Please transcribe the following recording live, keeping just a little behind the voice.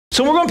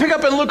So we're going to pick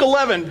up in Luke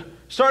 11,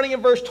 starting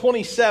in verse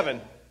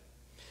 27.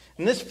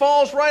 And this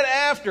falls right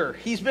after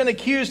he's been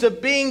accused of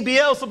being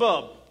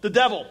Beelzebub, the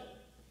devil.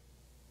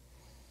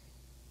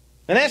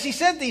 And as he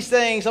said these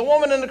things, a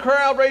woman in the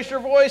crowd raised her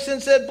voice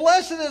and said,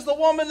 "Blessed is the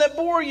woman that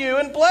bore you,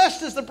 and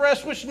blessed is the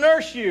breast which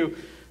nursed you.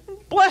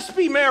 Blessed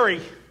be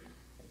Mary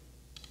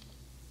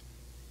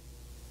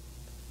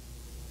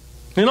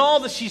in all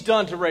that she's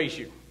done to raise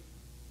you."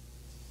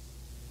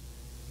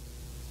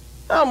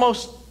 Now,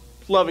 most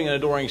loving and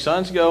adoring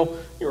sons go,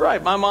 "You're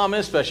right, my mom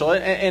is special."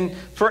 And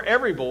for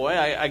every boy,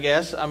 I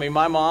guess, I mean,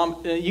 my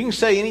mom, you can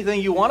say anything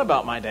you want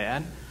about my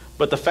dad,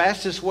 but the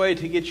fastest way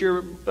to get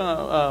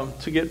to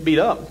get beat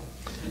up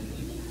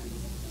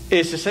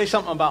is to say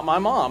something about my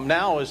mom.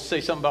 Now is to say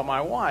something about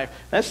my wife.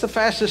 That's the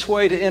fastest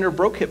way to enter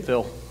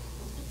Broke-Hipville.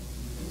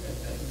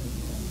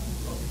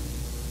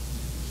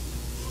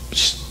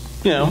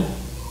 You know,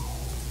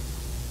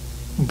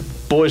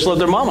 boys love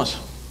their mamas.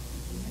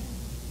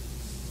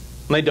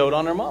 And they dote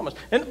on their mamas.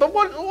 But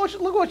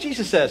look what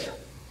Jesus says.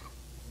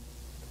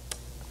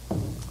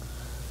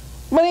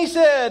 When he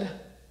said,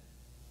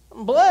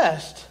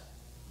 "Blessed,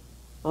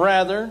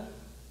 rather,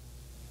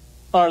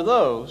 are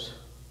those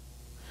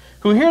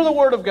who hear the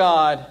word of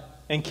God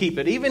and keep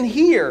it." Even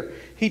here,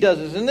 he does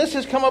this. And this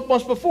has come up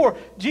once before.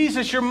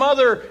 Jesus, your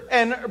mother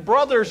and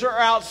brothers are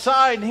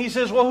outside. And he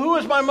says, well, who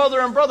is my mother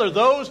and brother?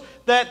 Those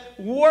that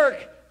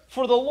work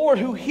for the Lord,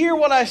 who hear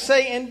what I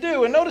say and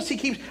do. And notice he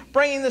keeps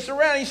bringing this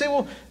around. You say,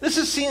 well, this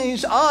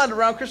seems odd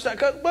around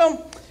Christmas.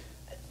 Well,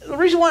 the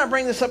reason why I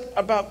bring this up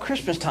about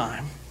Christmas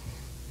time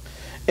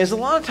is a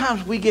lot of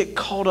times we get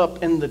caught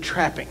up in the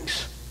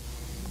trappings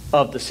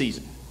of the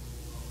season.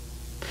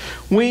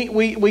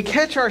 We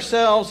catch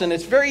ourselves, and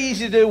it's very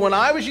easy to do. When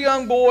I was a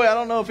young boy, I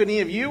don't know if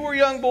any of you were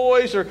young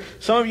boys, or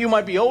some of you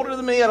might be older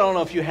than me. I don't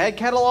know if you had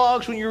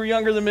catalogs when you were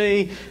younger than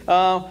me.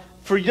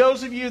 For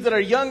those of you that are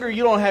younger,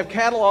 you don't have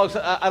catalogs.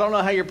 I don't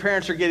know how your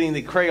parents are getting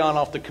the crayon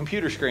off the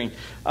computer screen.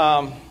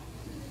 But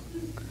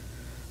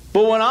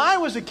when I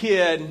was a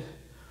kid,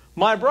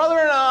 my brother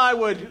and I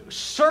would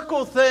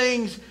circle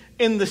things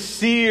in the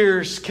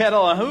Sears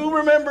catalog. Who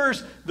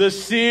remembers the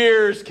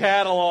Sears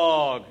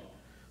catalog?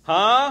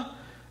 Huh?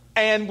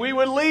 And we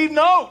would leave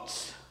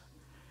notes.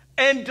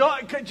 And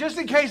just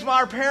in case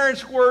our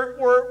parents were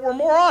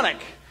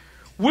moronic,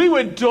 we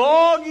would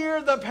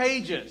dog-ear the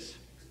pages.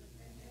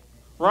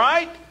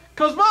 Right?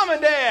 Because mom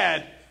and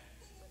dad,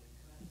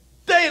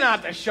 they're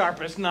not the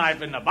sharpest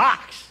knife in the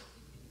box.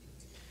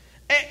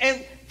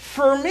 And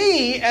for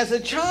me, as a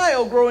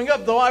child growing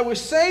up, though I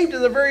was saved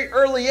at a very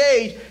early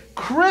age,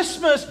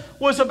 Christmas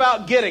was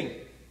about getting.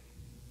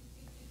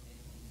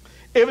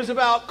 It was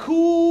about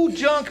cool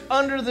junk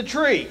under the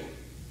tree.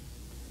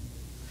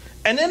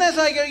 And then as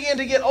I began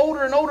to get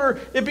older and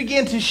older, it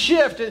began to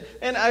shift.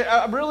 And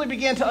I really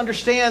began to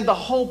understand the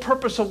whole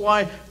purpose of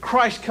why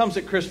Christ comes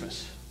at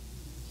Christmas.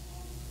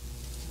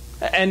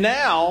 And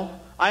now,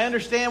 I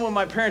understand when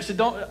my parents said,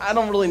 I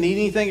don't really need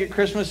anything at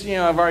Christmas. You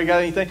know, I've already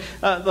got anything.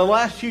 The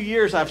last few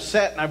years, I've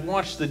sat and I've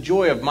watched the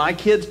joy of my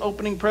kids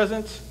opening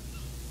presents.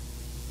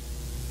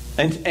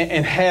 And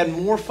had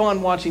more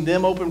fun watching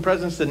them open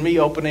presents than me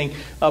opening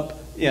up,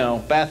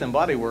 Bath and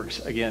Body Works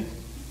again.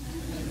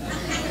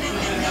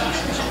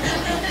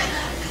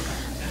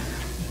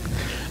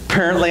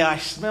 Apparently, I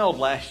smelled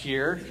last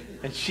year,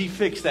 and she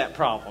fixed that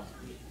problem.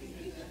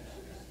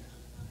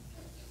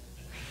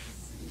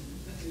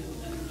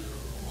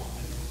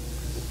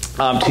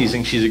 I'm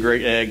teasing. She's a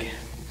great egg.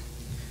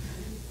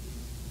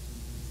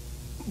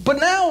 But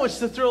now it's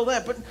the thrill of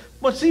that. But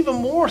what's even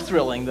more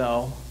thrilling,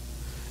 though,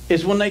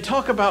 is when they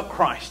talk about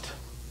Christ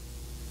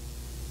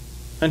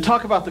and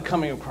talk about the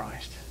coming of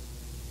Christ.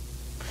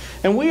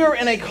 And we are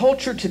in a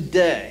culture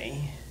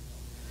today,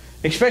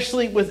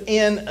 especially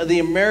within the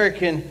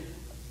American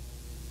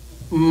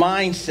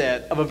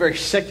mindset of a very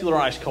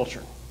secularized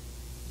culture.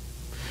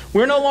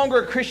 We're no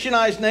longer a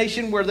Christianized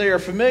nation where they are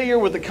familiar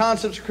with the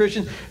concepts of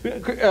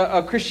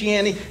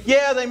Christianity.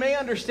 Yeah, they may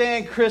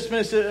understand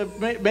Christmas.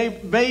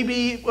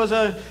 Maybe it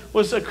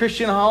was a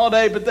Christian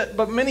holiday,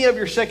 but many of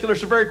your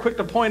seculars are very quick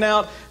to point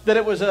out that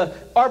it was an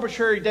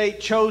arbitrary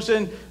date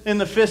chosen in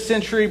the 5th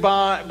century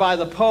by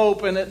the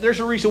Pope, and there's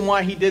a reason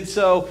why he did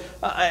so.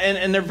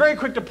 And they're very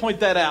quick to point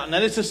that out, and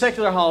that it's a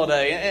secular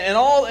holiday, and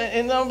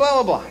blah,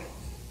 blah, blah.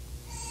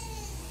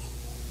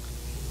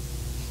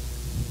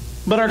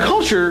 But our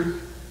culture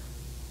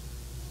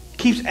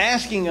keeps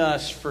asking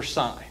us for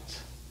signs.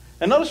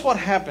 And notice what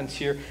happens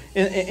here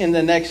in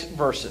the next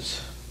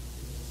verses.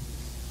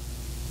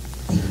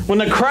 When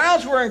the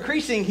crowds were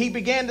increasing, he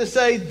began to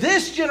say,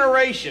 "This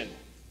generation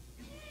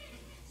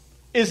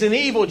is an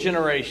evil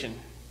generation.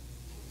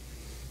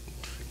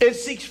 It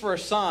seeks for a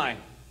sign,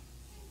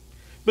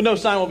 but no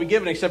sign will be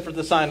given except for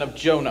the sign of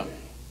Jonah."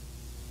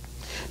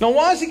 Now,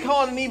 why is he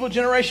called an evil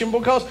generation?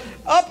 Because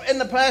up in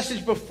the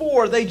passage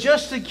before, they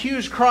just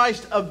accused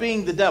Christ of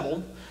being the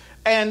devil.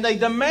 And they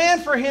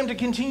demand for him to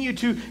continue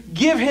to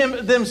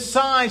give them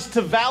signs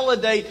to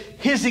validate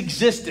his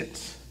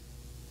existence.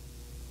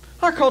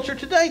 Our culture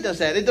today does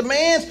that. It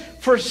demands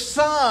for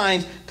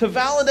signs to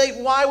validate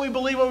why we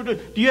believe what we're doing.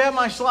 Do you have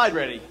my slide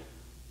ready?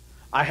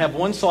 I have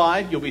one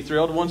slide. You'll be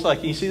thrilled. One slide.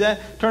 Can you see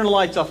that? Turn the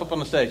lights off up on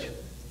the stage. Can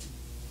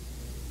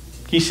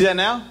you see that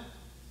now?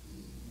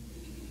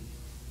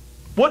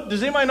 What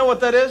does anybody know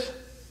what that is?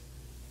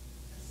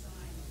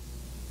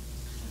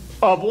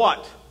 Of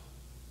what?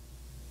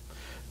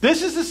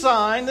 This is the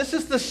sign. This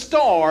is the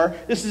star.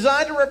 It's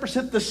designed to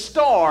represent the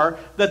star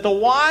that the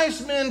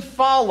wise men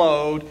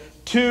followed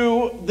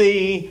to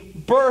the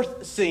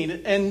birth scene.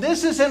 And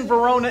this is in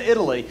Verona,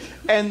 Italy.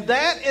 And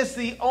that is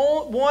the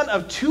one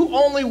of two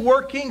only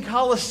working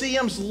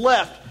Colosseums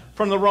left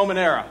from the Roman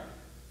era.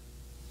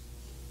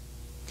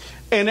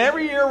 And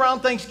every year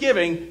around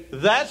Thanksgiving,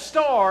 that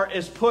star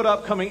is put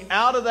up coming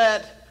out of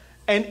that.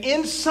 And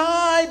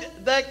inside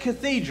that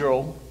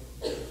cathedral,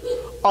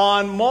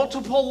 on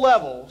multiple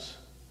levels,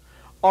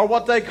 are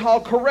what they call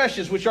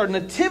creches, which are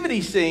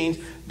nativity scenes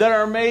that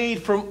are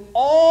made from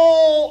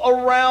all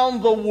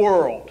around the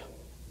world.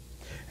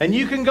 And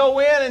you can go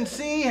in and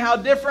see how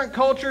different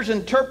cultures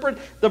interpret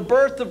the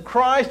birth of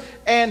Christ.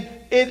 And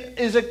it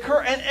is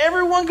and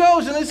everyone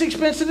goes, and it's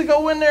expensive to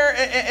go in there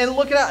and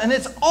look it out. And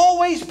it's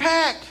always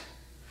packed.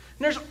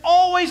 And there's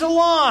always a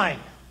line.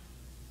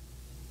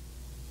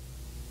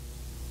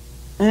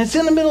 And it's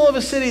in the middle of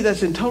a city that's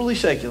totally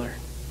secular.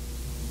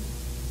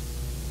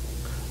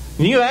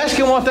 And you ask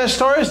them what that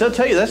star is, they'll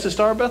tell you that's the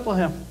Star of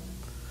Bethlehem.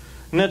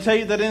 And they'll tell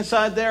you that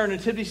inside there are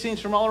nativity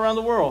scenes from all around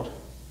the world.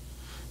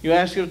 You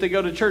ask them if they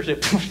go to church, they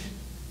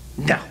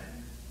no.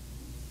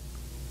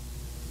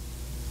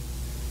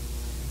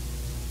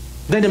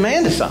 They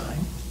demand a sign.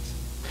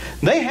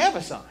 They have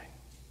a sign.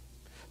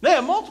 They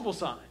have multiple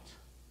signs.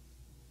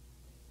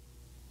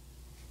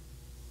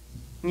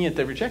 And yet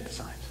they reject the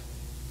signs.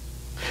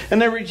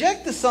 And they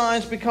reject the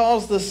signs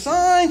because the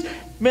signs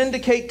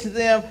indicate to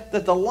them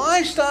that the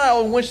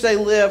lifestyle in which they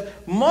live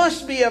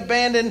must be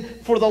abandoned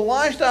for the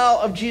lifestyle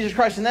of Jesus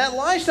Christ. And that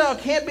lifestyle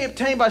can't be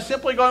obtained by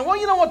simply going, well,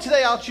 you know what,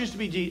 today I'll choose to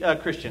be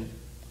Christian.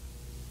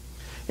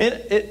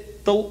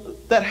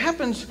 That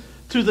happens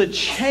through the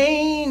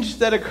change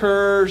that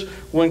occurs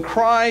when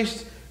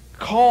Christ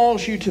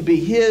calls you to be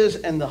His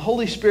and the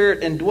Holy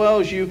Spirit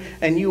indwells you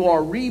and you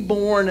are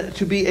reborn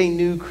to be a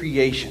new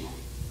creation.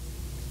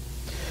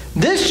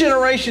 This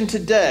generation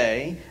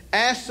today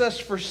asks us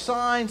for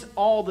signs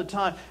all the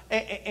time.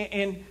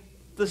 And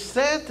the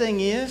sad thing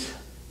is,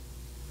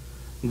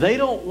 they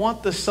don't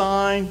want the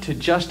sign to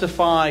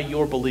justify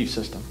your belief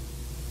system.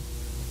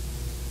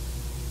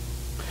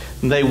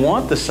 They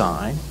want the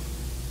sign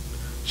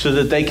so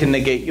that they can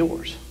negate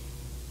yours.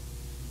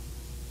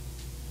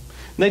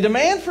 They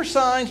demand for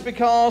signs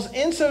because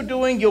in so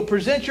doing you'll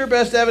present your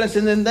best evidence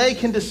and then they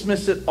can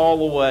dismiss it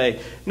all away.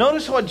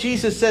 Notice what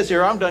Jesus says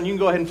here. I'm done. You can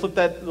go ahead and flip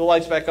the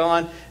lights back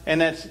on and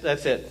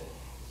that's it.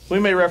 We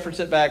may reference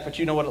it back, but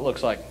you know what it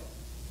looks like.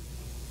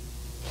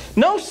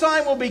 No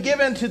sign will be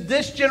given to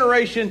this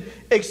generation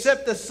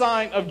except the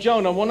sign of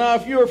Jonah. Well, now,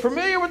 if you are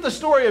familiar with the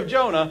story of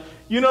Jonah,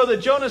 you know that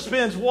Jonah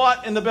spends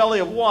what in the belly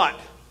of what?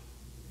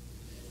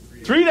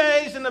 3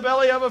 days in the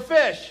belly of a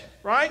fish,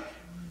 right?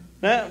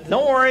 Now,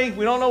 don't worry.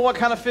 We don't know what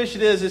kind of fish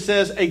it is. It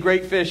says a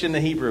great fish in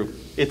the Hebrew.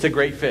 It's a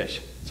great fish.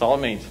 That's all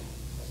it means.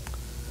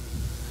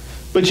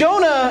 But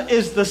Jonah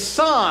is the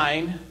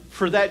sign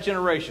for that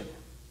generation.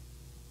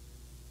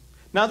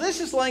 Now, this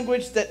is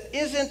language that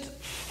isn't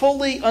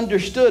fully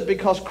understood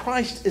because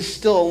Christ is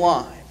still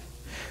alive.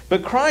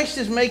 But Christ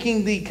is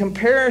making the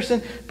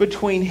comparison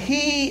between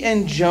he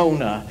and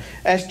Jonah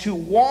as to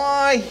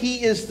why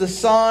he is the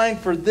sign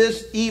for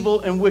this evil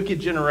and wicked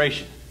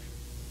generation.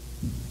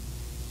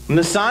 And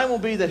the sign will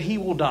be that he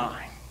will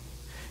die.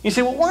 You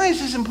say, well, why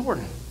is this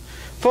important?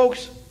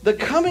 Folks, the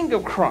coming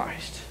of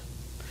Christ,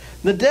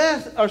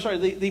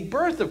 the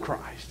birth of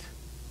Christ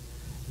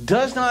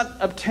does not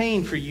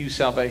obtain for you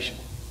salvation.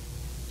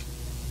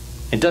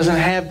 It doesn't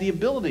have the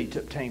ability to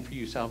obtain for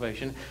you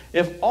salvation.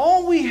 If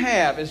all we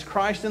have is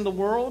Christ in the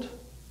world,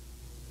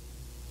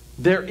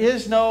 there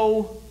is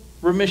no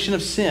remission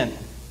of sin.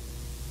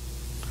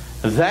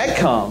 That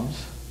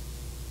comes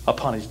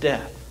upon his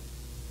death.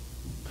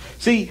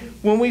 See,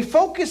 when we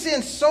focus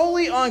in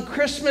solely on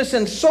Christmas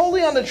and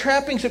solely on the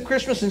trappings of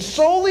Christmas and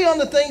solely on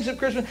the things of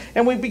Christmas,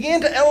 and we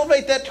begin to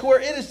elevate that to where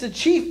it is the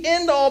chief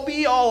end-all,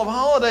 be-all of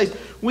holidays,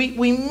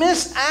 we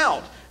miss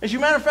out. As a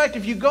matter of fact,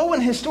 if you go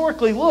and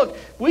historically look,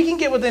 we can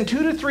get within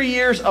 2 to 3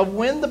 years of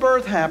when the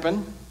birth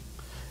happened,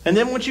 and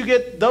then once you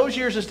get those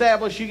years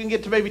established, you can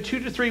get to maybe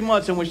 2 to 3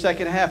 months in which that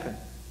could happen.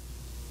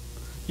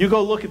 You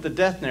go look at the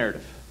death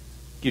narrative.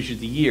 It gives you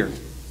the year.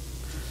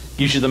 It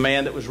gives you the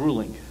man that was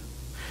ruling.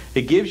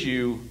 It gives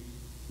you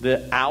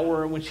the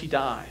hour in which he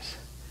dies.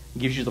 It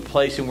gives you the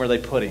place in where they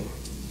put him.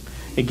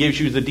 It gives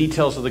you the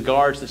details of the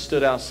guards that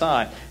stood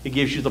outside. It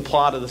gives you the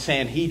plot of the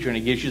Sanhedrin. It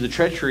gives you the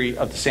treachery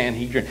of the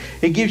Sanhedrin.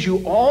 It gives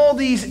you all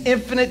these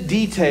infinite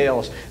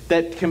details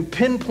that can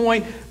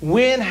pinpoint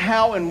when,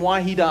 how, and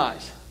why he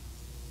dies.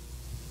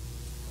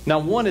 Now,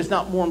 one is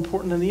not more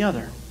important than the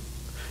other.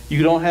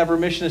 You don't have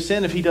remission of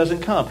sin if he doesn't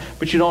come.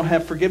 But you don't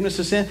have forgiveness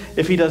of sin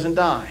if he doesn't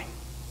die.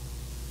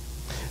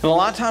 And a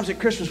lot of times at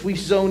Christmas, we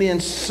zone in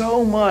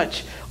so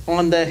much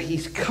on that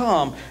he's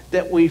come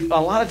that we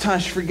a lot of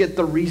times forget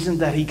the reason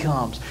that he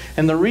comes.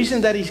 And the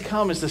reason that he's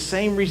come is the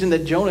same reason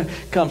that Jonah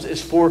comes,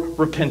 is for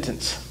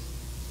repentance.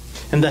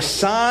 And the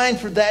sign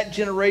for that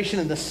generation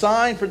and the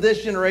sign for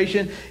this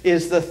generation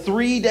is the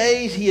 3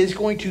 days he is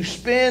going to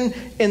spend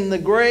in the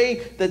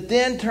grave that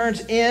then turns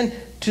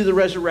into the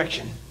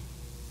resurrection.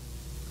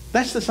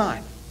 That's the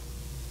sign.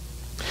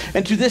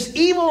 And to this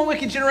evil and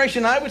wicked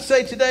generation, I would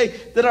say today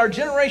that our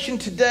generation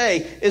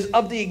today is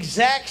of the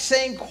exact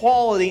same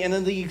quality and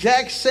in the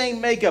exact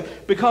same makeup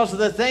because of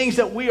the things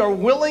that we are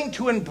willing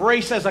to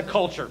embrace as a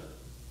culture.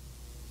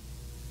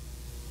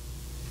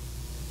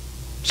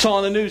 Saw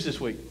on the news this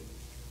week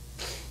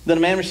that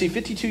a man received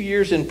 52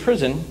 years in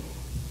prison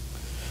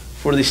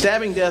for the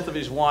stabbing death of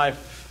his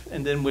wife,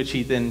 and then which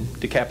he then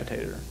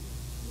decapitated her.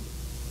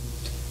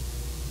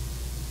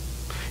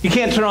 You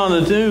can't turn on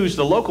the news,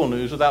 the local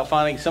news, without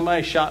finding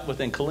somebody shot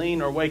within Killeen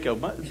or Waco.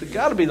 It's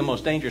got to be the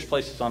most dangerous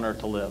places on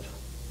earth to live.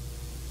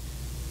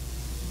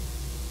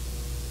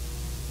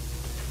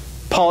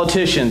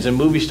 Politicians and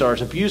movie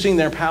stars abusing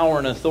their power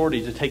and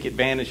authority to take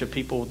advantage of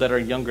people that are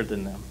younger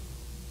than them.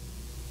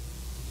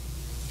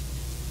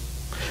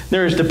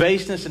 There is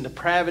debaseness and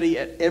depravity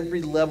at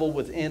every level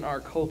within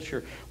our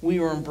culture. We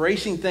are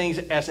embracing things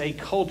as a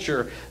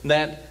culture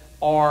that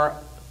are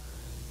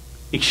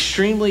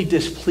extremely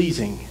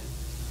displeasing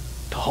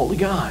to holy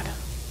God.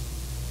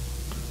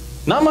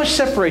 Not much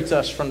separates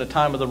us from the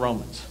time of the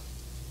Romans,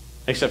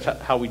 except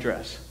how we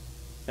dress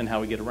and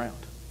how we get around.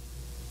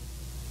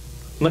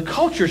 And the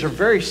cultures are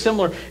very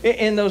similar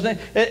in those.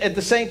 At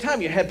the same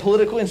time, you had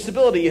political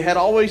instability. You had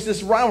always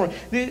this rivalry.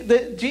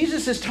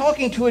 Jesus is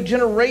talking to a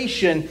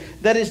generation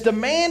that is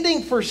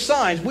demanding for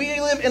signs.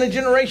 We live in a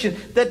generation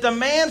that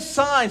demands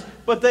signs,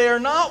 but they are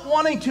not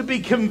wanting to be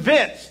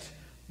convinced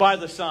by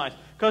the signs.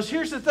 Because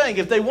here's the thing,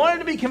 if they wanted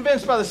to be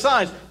convinced by the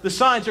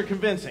signs are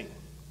convincing.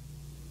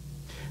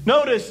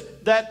 Notice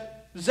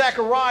that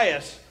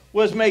Zacharias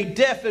was made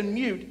deaf and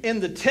mute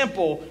in the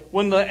temple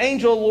when the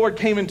angel of the Lord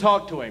came and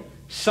talked to him.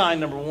 Sign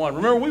number one.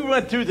 Remember, we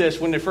went through this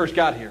when they first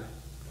got here.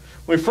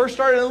 When we first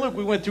started in Luke,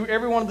 we went through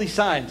every one of these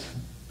signs.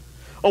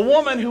 A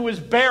woman who was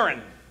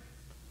barren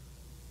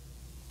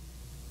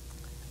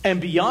and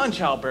beyond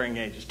childbearing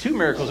ages, 2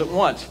 miracles at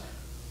once,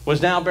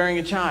 was now bearing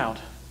a child.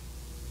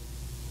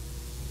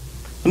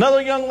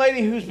 Another young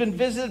lady who's been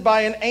visited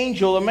by an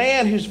angel, a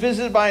man who's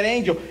visited by an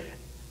angel.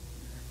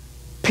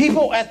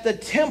 People at the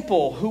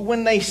temple who,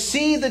 when they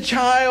see the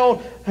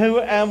child,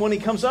 when he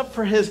comes up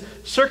for his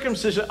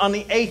circumcision on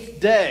the 8th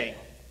day,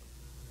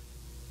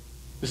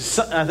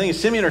 I think it's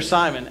Simeon or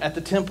Simon at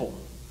the temple,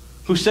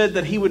 who said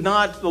that he would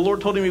not, the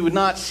Lord told him he would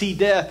not see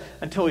death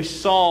until he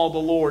saw the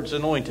Lord's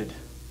anointed.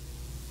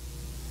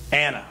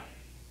 Anna,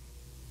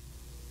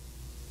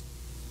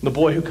 the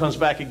boy who comes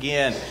back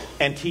again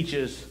and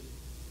teaches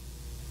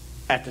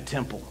at the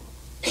temple.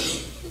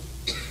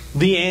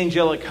 The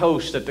angelic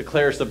host that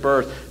declares the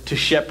birth to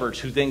shepherds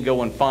who then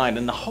go and find.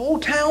 And the whole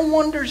town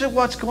wonders at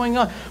what's going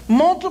on.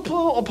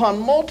 Multiple upon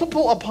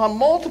multiple upon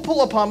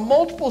multiple upon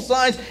multiple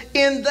signs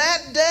in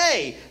that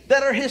day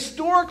that are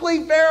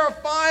historically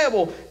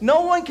verifiable.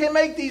 No one can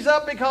make these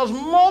up because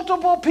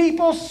multiple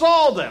people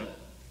saw them,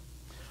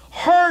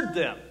 heard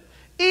them.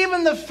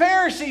 Even the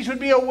Pharisees would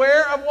be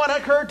aware of what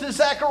occurred to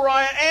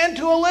Zechariah and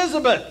to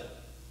Elizabeth.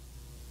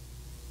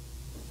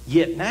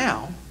 Yet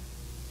now,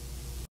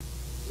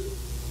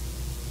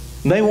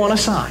 they want a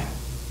sign.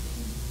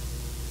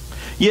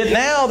 Yet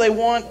now they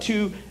want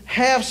to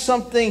have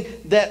something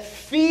that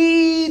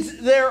feeds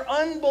their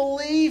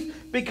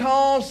unbelief,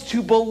 because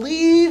to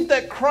believe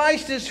that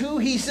Christ is who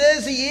he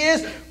says he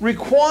is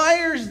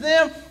requires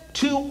them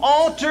to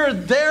alter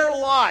their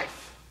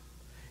life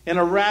in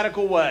a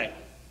radical way.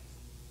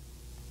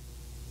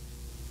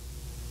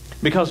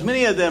 Because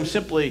many of them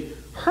simply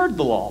heard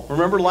the law.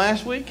 Remember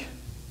last week?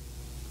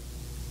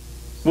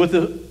 With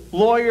the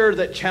lawyer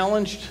that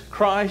challenged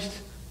Christ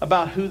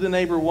about who the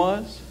neighbor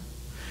was.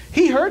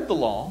 He heard the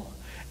law,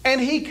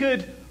 and he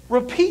could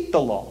repeat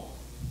the law.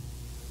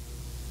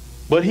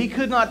 But he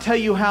could not tell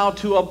you how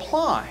to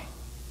apply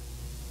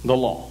the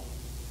law.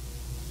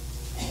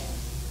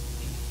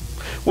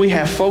 We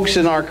have folks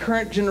in our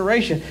current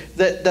generation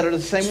that are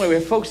the same way. We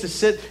have folks that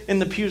sit in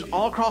the pews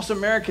all across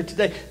America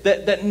today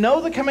that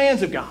know the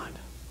commands of God.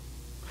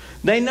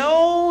 They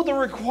know the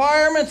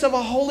requirements of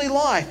a holy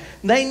life.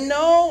 They know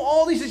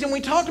all these things. And we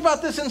talked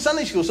about this in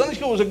Sunday school. Sunday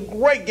school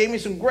gave me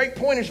some great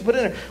pointers to put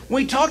in there.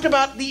 We talked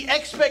about the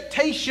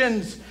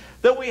expectations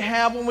that we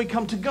have when we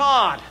come to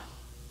God.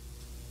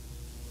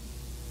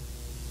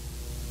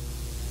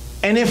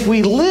 And if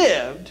we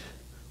lived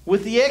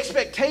with the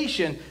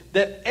expectation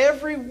that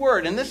every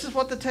word, and this is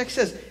what the text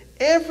says,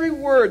 every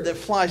word that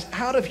flies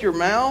out of your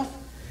mouth,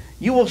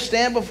 you will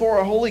stand before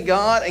a holy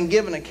God and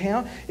give an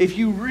account. If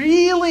you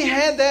really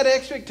had that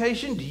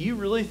expectation, do you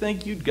really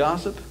think you'd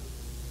gossip?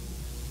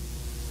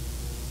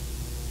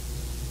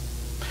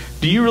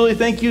 Do you really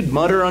think you'd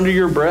mutter under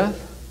your breath?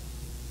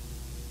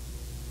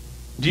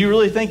 Do you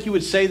really think you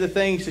would say the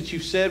things that you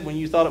said when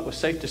you thought it was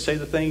safe to say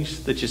the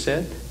things that you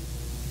said?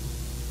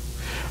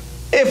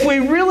 If we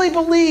really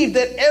believed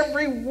that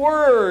every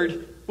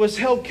word was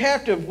held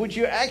captive, would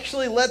you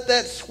actually let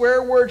that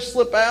swear word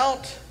slip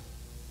out?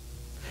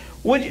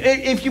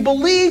 If you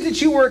believed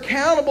that you were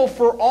accountable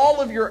for all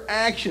of your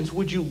actions,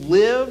 would you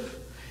live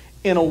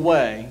in a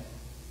way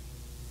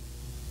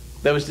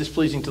that was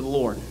displeasing to the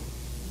Lord?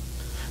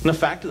 And the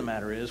fact of the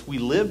matter is, we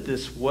live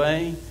this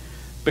way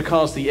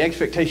because the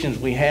expectations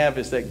we have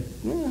is that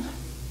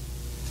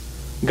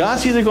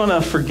God's either going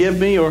to forgive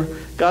me or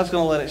God's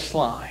going to let it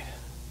slide.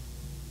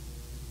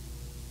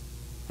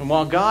 And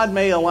while God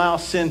may allow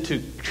sin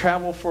to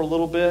travel for a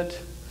little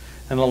bit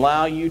and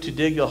allow you to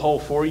dig a hole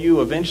for you,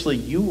 eventually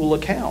you will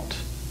account.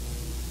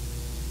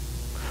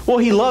 Well,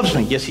 He loves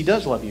me. Yes, He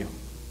does love you.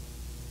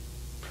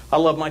 I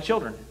love my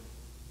children.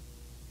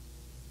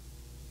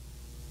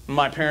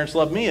 My parents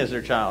love me as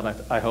their child,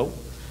 I hope.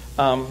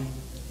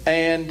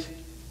 And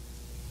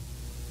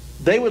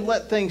they would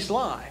let things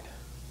slide.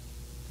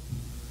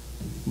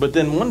 But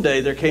then one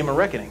day there came a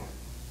reckoning.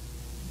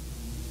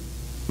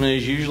 And it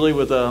was usually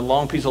with a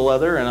long piece of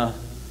leather and a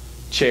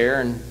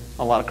chair and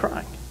a lot of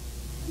crying.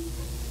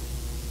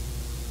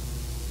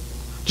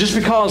 Just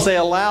because they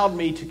allowed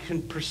me to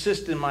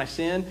persist in my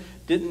sin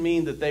didn't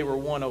mean that they were,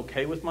 one,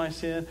 okay with my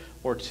sin,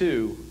 or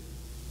two,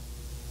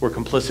 were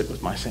complicit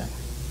with my sin.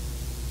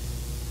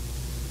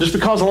 Just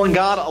because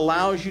God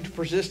allows you to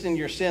persist in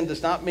your sin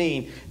does not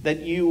mean that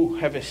you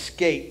have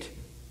escaped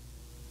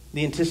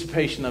the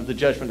anticipation of the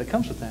judgment that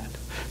comes with that.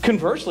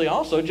 Conversely,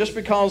 also, just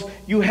because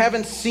you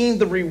haven't seen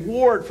the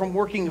reward from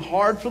working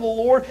hard for the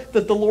Lord,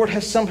 that the Lord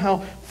has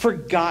somehow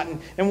forgotten.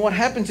 And what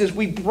happens is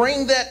we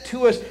bring that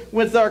to us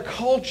with our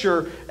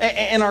culture,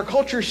 and our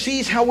culture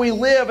sees how we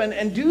live.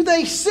 And do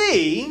they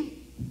see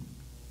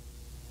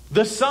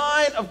the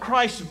sign of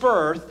Christ's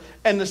birth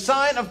and the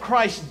sign of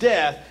Christ's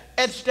death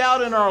etched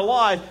out in our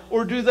life?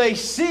 Or do they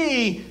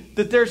see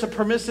that there's a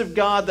permissive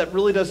God that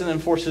really doesn't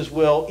enforce His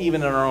will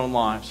even in our own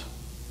lives?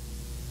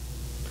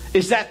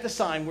 Is that the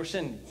sign we're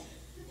sending?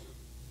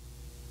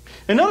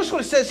 And notice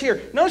what it says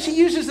here. Notice he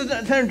uses the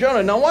term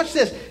Jonah. Now watch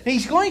this.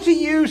 He's going to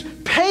use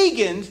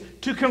pagans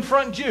to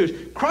confront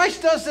Jews.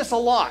 Christ does this a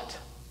lot.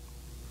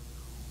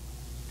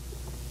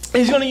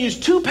 He's going to use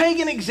two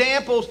pagan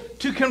examples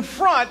to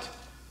confront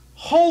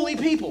holy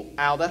people.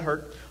 Ow, that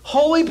hurt.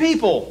 Holy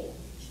people.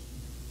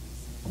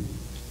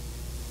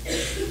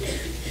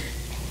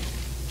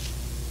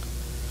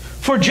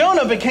 For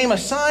Jonah became a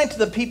sign to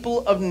the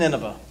people of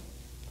Nineveh.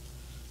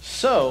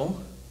 So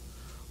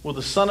will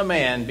the Son of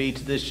Man be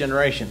to this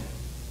generation.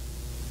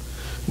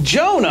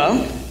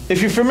 Jonah,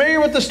 if you're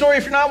familiar with the story,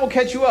 if you're not, we'll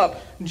catch you up.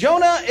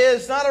 Jonah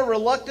is not a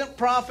reluctant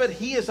prophet.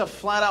 He is a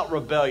flat-out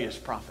rebellious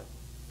prophet.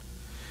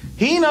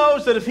 He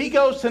knows that if he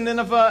goes to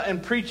Nineveh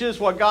and preaches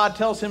what God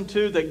tells him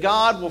to, that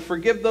God will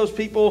forgive those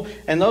people,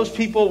 and those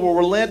people will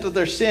relent of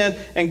their sin,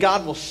 and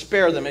God will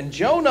spare them. And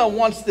Jonah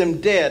wants them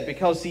dead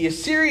because the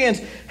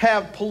Assyrians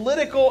have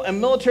political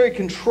and military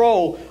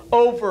control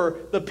over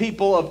the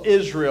people of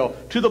Israel,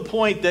 to the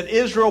point that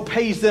Israel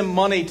pays them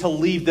money to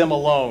leave them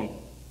alone.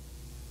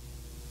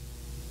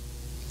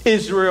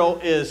 Israel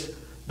is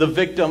the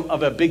victim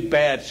of a big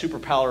bad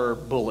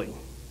superpower bully.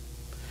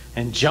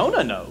 And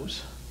Jonah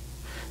knows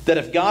that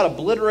if God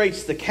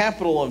obliterates the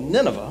capital of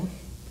Nineveh,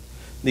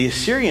 the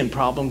Assyrian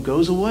problem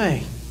goes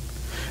away.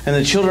 And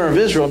the children of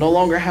Israel no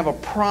longer have a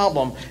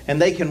problem,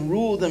 and they can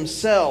rule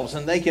themselves,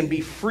 and they can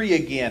be free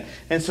again.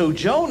 And so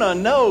Jonah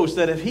knows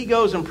that if he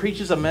goes and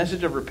preaches a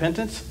message of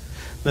repentance,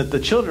 that the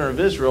children of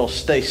Israel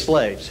stay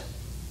slaves.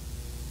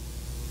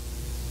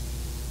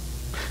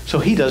 So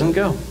he doesn't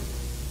go.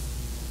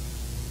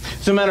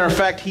 As a matter of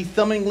fact, he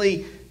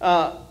thumbingly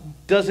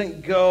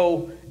doesn't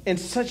go in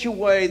such a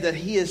way that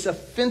he is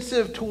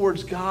offensive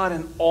towards God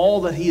and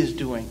all that he is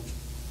doing.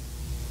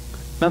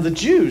 Now the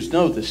Jews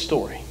know this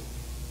story.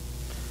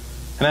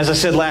 And as I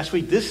said last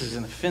week, this is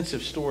an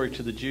offensive story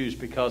to the Jews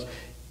because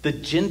the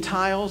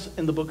Gentiles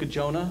in the book of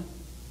Jonah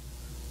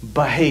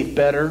behave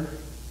better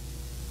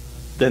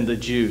than the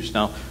Jews.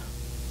 Now,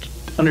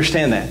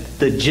 understand that.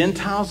 The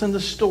Gentiles in the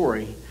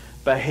story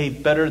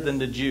behave better than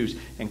the Jews.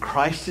 And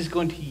Christ is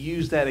going to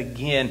use that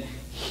again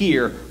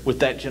here with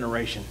that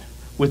generation.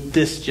 With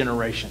this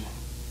generation.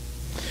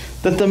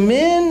 That the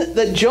men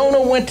that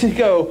Jonah went to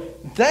go,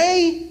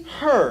 they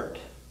heard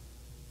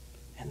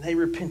and they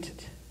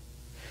repented.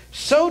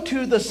 So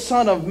too the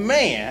Son of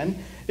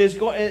Man is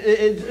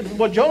going.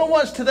 What Jonah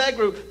was to that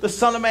group, the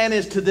Son of Man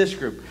is to this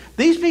group.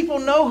 These people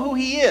know who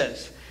he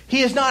is.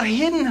 He has not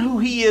hidden who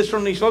he is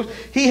from these folks.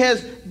 He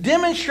has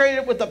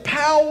demonstrated with the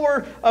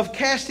power of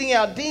casting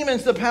out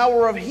demons, the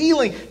power of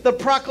healing, the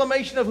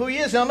proclamation of who he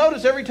is. Now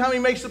notice every time he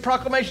makes the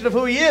proclamation of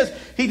who he is,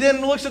 he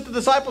then looks at the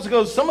disciples and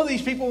goes, some of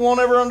these people won't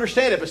ever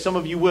understand it, but some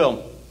of you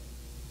will.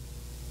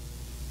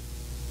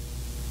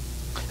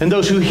 And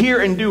those who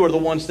hear and do are the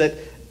ones that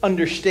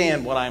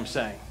understand what I'm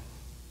saying.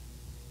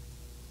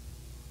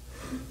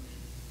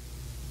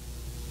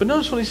 But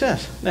notice what he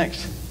says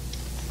next.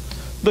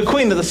 The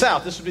queen of the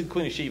south, this would be the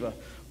queen of Sheba,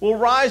 will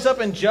rise up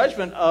in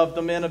judgment of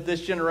the men of this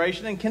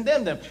generation and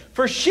condemn them.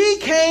 For she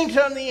came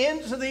from the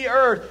ends of the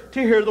earth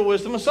to hear the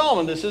wisdom of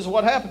Solomon. This is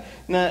what happened.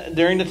 Now,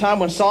 during the time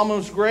when Solomon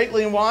was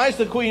greatly and wise,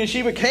 the Queen of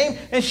Sheba came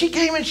and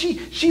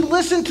she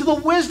listened to the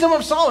wisdom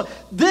of Solomon.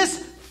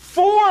 This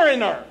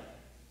foreigner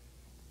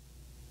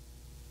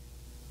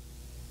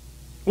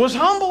was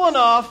humble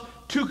enough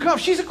to come.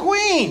 She's a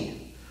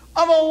queen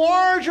of a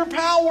larger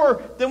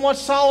power than what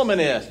Solomon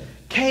is.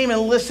 Came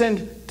and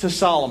listened to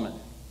Solomon.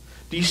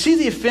 Do you see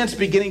the offense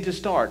beginning to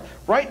start?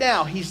 Right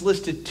now, he's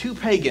listed 2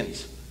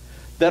 pagans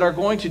that are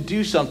going to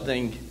do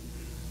something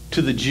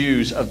to the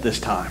Jews of this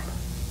time.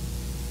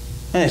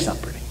 And it's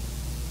not pretty.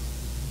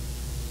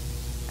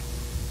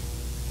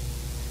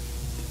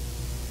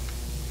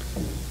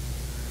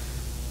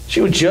 She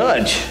would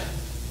judge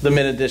the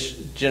men of this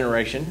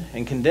generation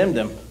and condemn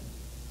them,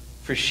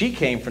 for she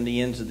came from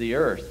the ends of the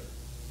earth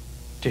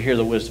to hear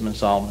the wisdom of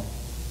Solomon.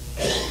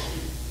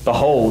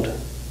 Behold,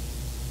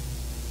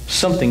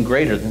 something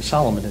greater than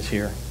Solomon is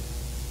here.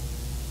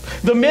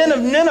 The men of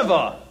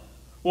Nineveh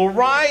will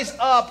rise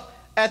up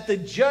at the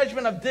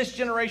judgment of this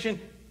generation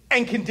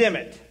and condemn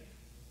it,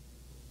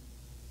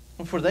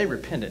 for they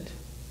repented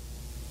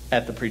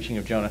at the preaching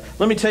of Jonah.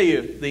 Let me tell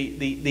you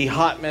the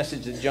hot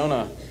message that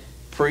Jonah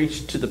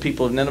preached to the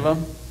people of Nineveh.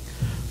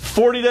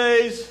 40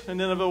 days and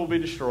Nineveh will be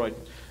destroyed.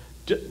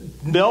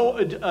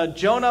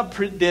 Jonah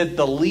did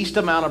the least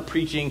amount of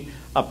preaching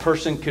a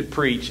person could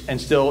preach,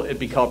 and still it'd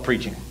be called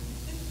preaching.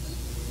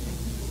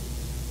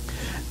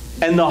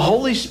 And the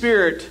Holy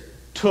Spirit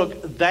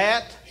took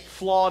that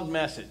flawed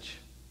message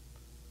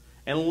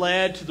and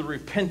led to the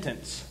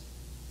repentance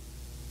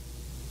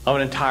of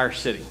an entire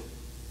city.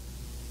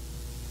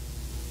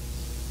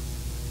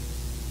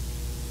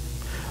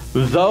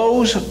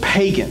 Those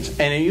pagans,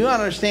 and you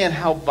understand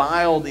how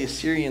vile the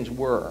Assyrians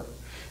were.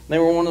 They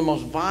were one of the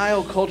most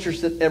vile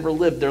cultures that ever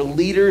lived. Their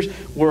leaders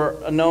were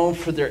known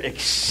for their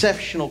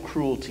exceptional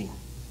cruelty.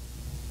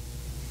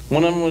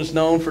 One of them was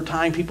known for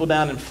tying people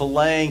down and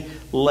filleting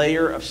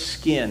layer of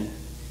skin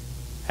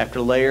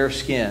after layer of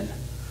skin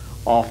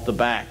off the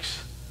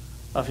backs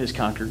of his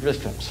conquered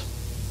victims.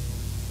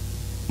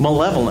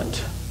 Malevolent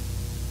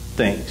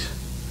things.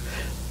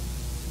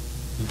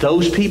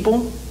 Those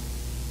people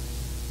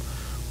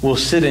will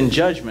sit in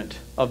judgment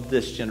of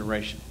this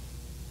generation,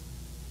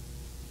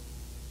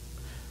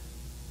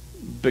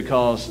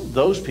 because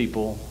those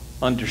people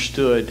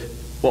understood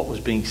what was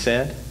being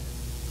said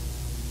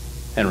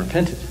and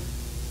repented.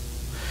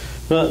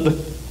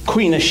 The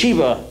Queen of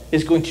Sheba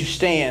is going to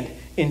stand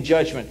in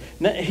judgment.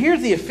 Now,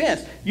 here's the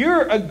offense.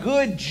 You're a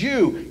good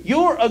Jew.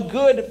 You're a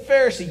good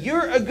Pharisee.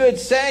 You're a good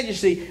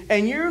Sadducee.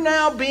 And you're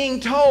now being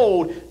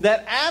told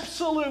that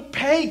absolute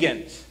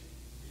pagans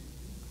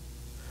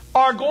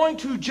are going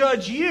to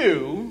judge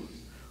you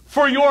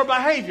for your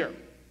behavior.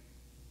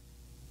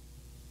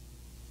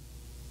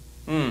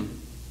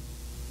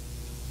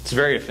 It's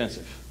very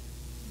offensive.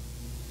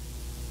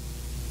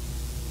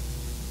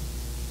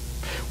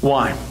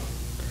 Why?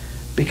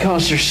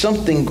 Because there's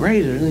something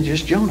greater than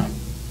just Jonah.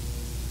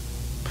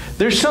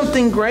 There's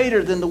something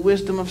greater than the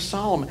wisdom of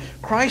Solomon.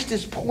 Christ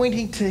is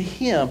pointing to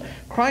him.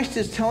 Christ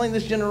is telling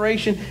this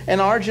generation and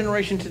our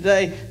generation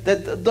today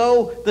that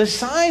though the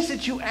signs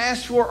that you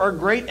ask for are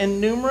great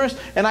and numerous,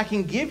 and I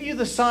can give you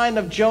the sign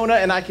of Jonah,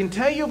 and I can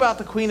tell you about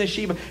the Queen of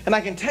Sheba, and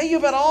I can tell you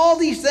about all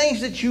these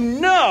things that you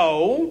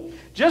know,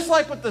 just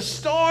like with the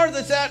star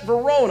that's at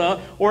Verona,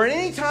 or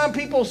any time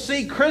people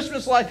see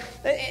Christmas light,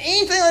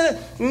 anything like that,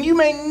 and you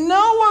may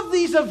know of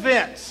these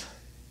events,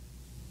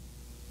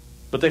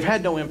 but they've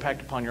had no impact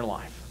upon your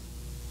life.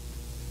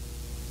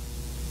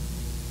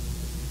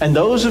 And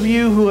those of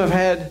you who have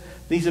had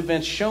these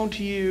events shown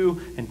to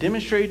you and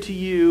demonstrated to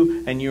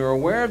you, and you're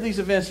aware of these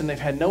events and they've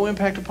had no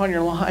impact upon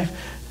your life,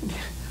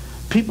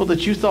 people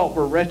that you thought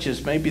were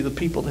wretches may be the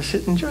people that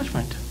sit in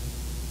judgment.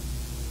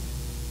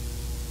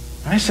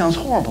 That sounds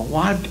horrible.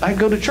 Well, I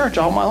go to church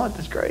all my life.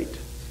 That's great.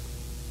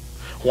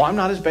 Well, I'm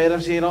not as bad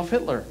as Adolf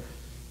Hitler.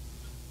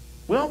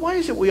 Well, why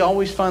is it we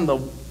always find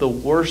the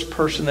worst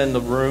person in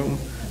the room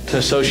to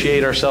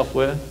associate ourselves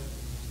with?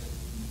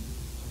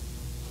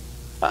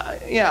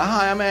 Yeah,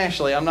 hi, I'm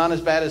Ashley. I'm not as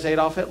bad as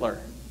Adolf Hitler.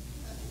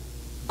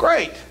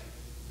 Great.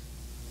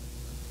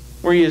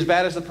 Were you as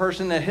bad as the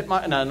person that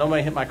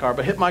nobody hit my car,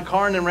 but hit my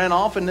car and then ran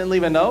off and didn't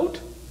leave a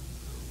note?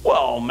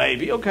 Well,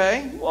 maybe,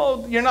 okay.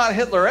 Well, you're not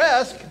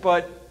Hitler-esque,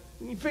 but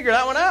you figure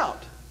that one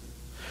out.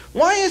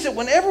 Why is it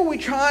whenever we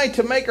try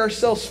to make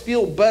ourselves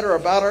feel better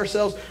about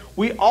ourselves,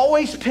 we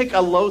always pick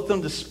a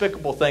loathsome,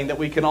 despicable thing that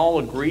we can all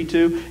agree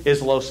to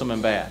is loathsome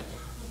and bad?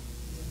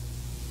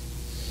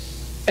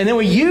 And then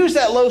we use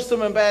that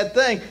loathsome and bad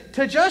thing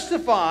to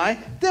justify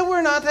that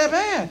we're not that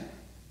bad.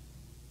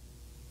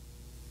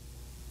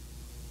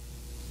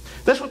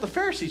 That's what the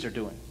Pharisees are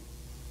doing.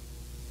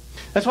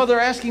 That's why they're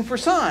asking for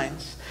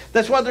signs.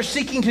 That's why they're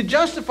seeking to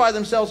justify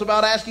themselves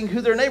about asking who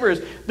their neighbor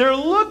is. They're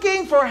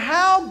looking for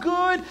how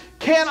good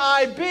can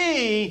I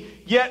be,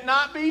 yet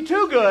not be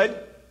too good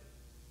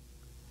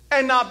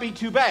and not be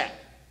too bad.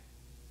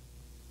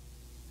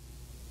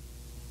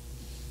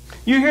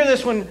 You hear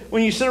this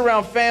when you sit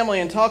around family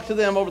and talk to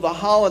them over the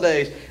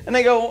holidays, and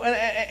they go,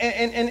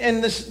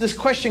 and this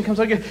question comes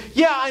up again.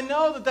 Yeah, I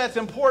know that that's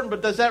important,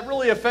 but does that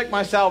really affect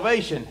my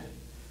salvation?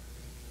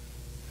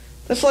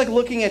 That's like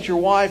looking at your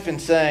wife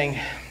and saying,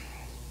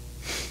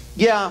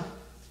 yeah,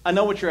 I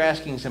know what you're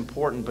asking is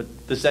important,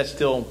 but does that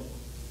still,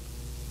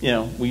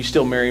 will you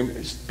still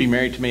be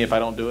married to me if I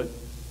don't do it?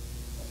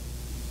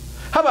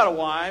 How about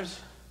wives?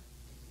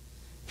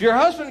 If your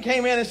husband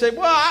came in and said,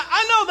 well,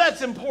 I know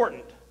that's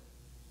important.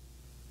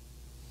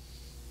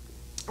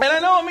 And I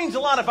know it means a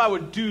lot if I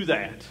would do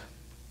that.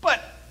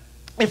 But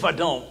if I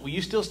don't, will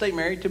you still stay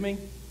married to me?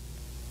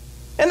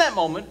 In that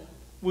moment,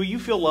 will you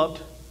feel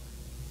loved?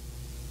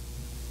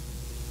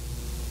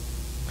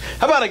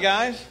 How about it,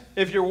 guys?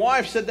 If your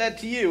wife said that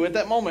to you at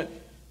that moment,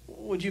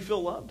 would you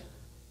feel loved?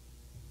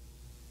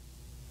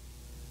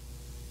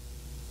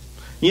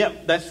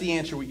 Yep, that's the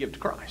answer we give to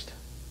Christ.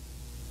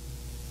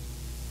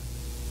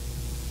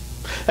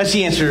 That's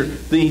the answer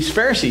these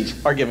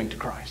Pharisees are giving to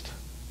Christ.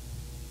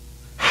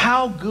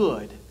 How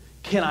good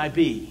can I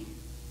be?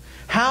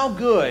 How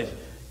good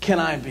can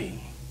I be?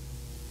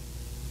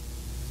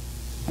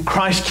 And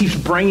Christ keeps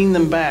bringing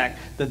them back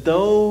that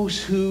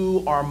those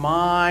who are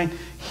mine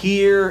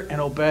hear and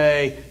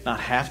obey not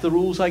half the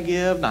rules I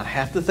give, not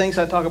half the things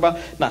I talk about,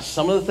 not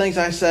some of the things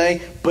I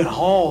say, but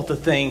all the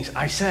things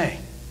I say.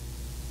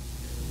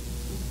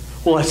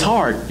 Well, it's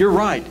hard. You're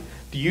right.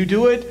 Do you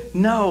do it?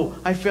 No,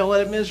 I fail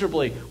at it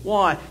miserably.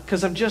 Why?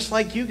 Because I'm just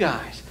like you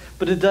guys.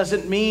 But it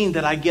doesn't mean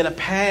that I get a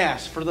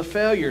pass for the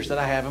failures that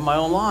I have in my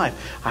own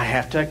life. I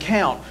have to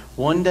account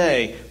one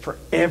day for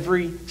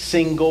every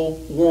single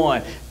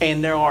one.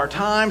 And there are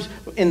times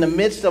in the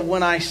midst of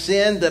when I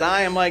sin that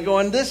I am like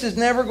going, this is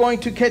never going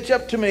to catch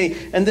up to me.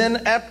 And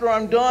then after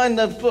I'm done,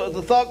 the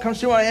thought comes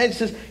through my head and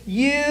says,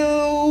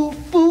 you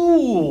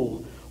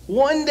fool.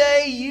 One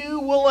day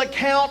you will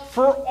account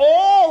for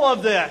all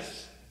of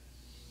this.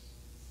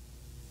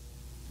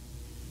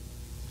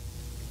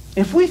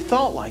 If we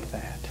thought like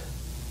that,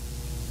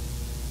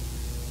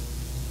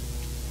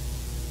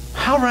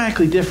 how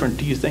radically different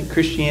do you think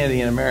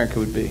Christianity in America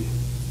would be?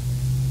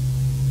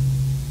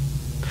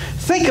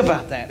 Think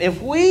about that.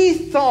 If we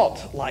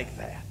thought like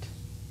that,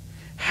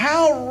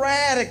 how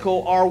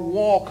radical our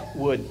walk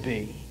would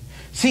be.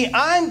 See,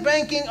 I'm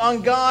banking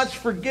on God's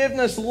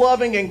forgiveness,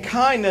 loving, and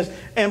kindness,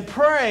 and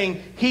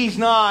praying He's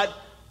not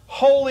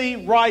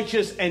holy,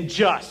 righteous, and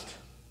just.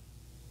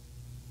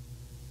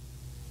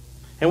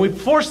 And we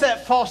force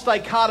that false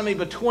dichotomy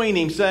between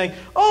Him, saying,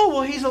 oh,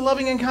 well, He's a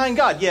loving and kind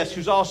God. Yes,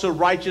 who's also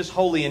righteous,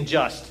 holy, and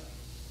just.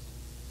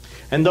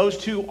 And those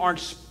two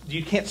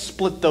you can't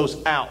split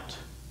those out.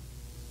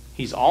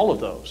 He's all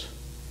of those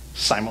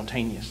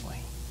simultaneously.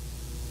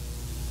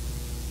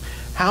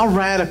 How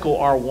radical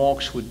our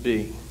walks would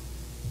be.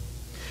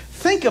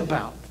 Think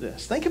about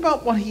this. Think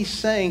about what He's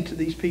saying to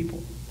these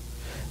people.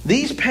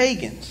 These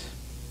pagans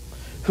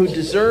who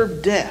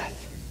deserve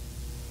death.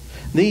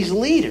 These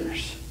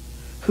leaders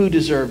who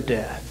deserve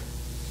death,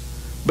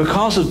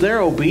 because of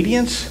their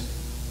obedience,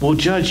 will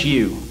judge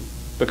you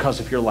because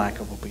of your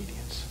lack of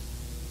obedience.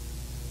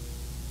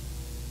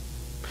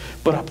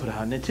 But I put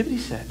out a nativity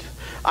set.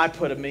 I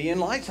put 1,000,000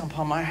 lights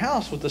upon my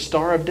house with the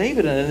Star of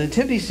David and a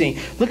nativity scene.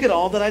 Look at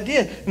all that I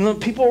did. And the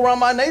people around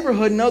my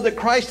neighborhood know that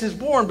Christ is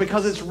born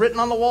because it's written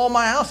on the wall of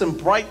my house in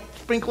bright,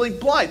 sprinkly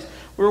lights.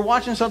 We were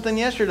watching something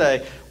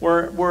yesterday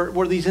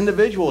where these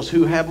individuals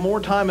who have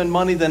more time and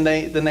money than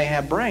they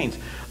have brains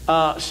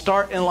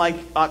start in like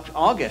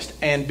August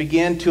and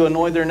begin to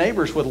annoy their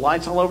neighbors with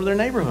lights all over their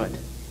neighborhood.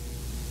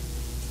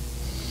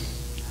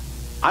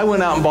 I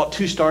went out and bought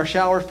 2 star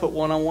showers, put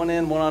one on one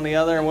end, one on the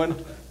other, and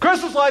went,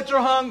 Christmas lights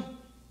are hung.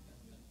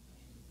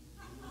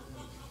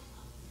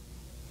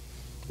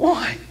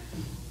 Why?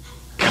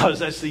 Because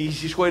that's the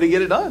easiest way to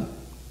get it done.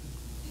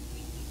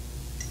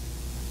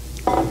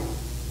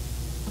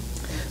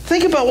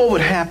 Think about what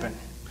would happen.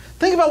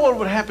 Think about what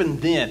would happen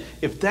then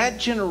if that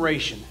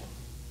generation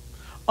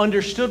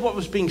understood what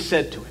was being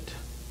said to it,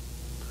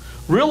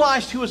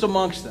 realized who was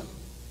amongst them,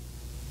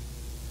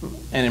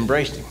 and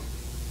embraced Him.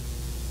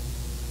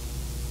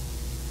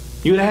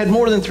 You would have had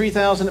more than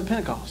 3,000 at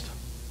Pentecost.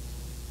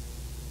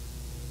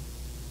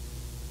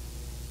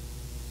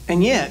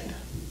 And yet,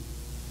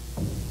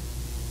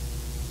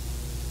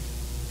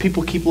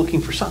 people keep looking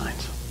for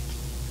signs.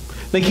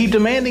 They keep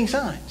demanding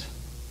signs.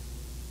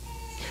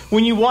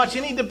 When you watch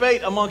any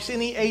debate amongst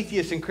any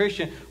atheist and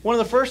Christian, one of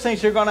the first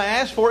things they're going to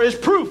ask for is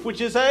proof,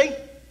 which is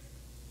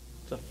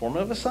it's a form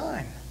of a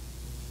sign.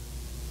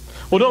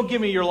 Well, don't give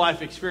me your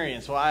life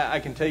experience. Well, I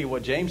can tell you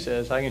what James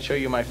says. I can show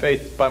you my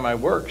faith by my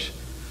works.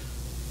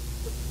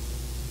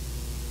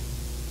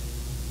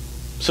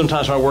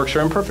 Sometimes my works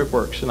are imperfect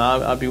works, and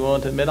I'd be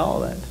willing to admit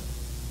all of that.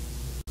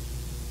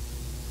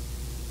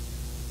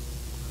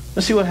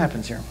 Let's see what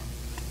happens here.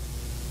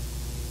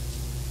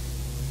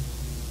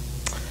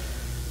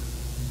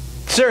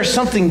 There is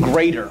something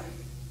greater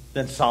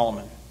than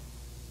Solomon.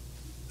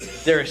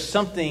 There is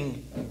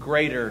something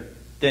greater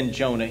than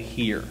Jonah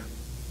here.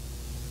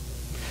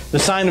 The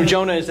sign of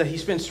Jonah is that he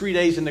spends 3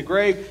 days in the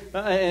grave,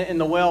 in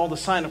the well. The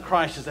sign of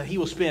Christ is that he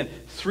will spend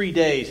 3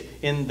 days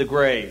in the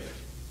grave.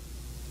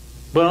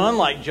 But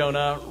unlike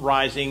Jonah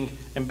rising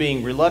and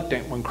being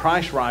reluctant, when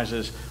Christ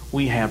rises,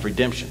 we have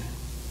redemption.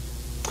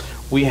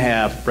 We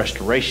have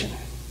restoration.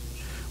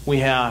 We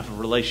have a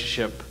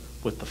relationship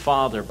with the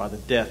Father by the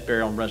death,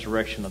 burial, and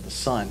resurrection of the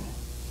Son.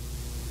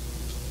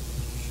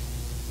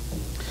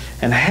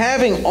 And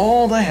having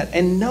all that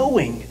and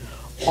knowing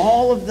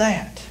all of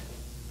that,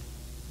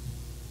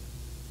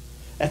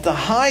 at the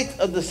height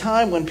of the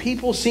time when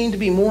people seem to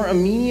be more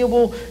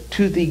amenable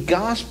to the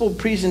gospel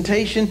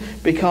presentation,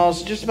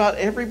 because just about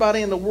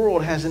everybody in the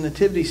world has a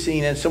nativity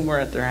scene and somewhere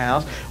at their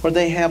house, or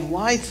they have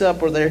lights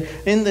up, or they're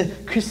in the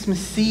Christmas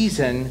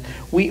season,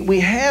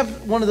 we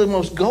have one of the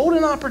most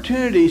golden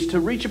opportunities to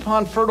reach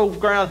upon fertile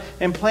ground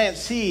and plant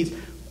seeds.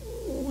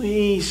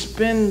 We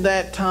spend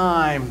that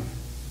time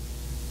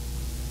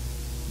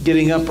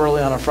getting up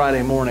early on a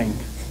Friday morning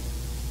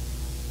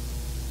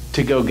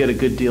to go get a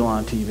good deal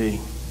on TV.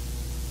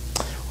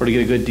 Or to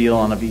get a good deal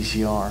on a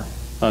VCR.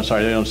 Oh,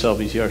 sorry, they don't sell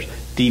VCRs.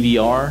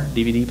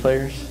 DVD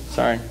players.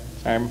 Sorry.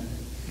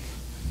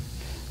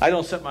 I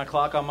don't set my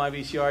clock on my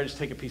VCR. I just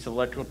take a piece of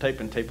electrical tape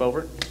and tape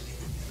over it.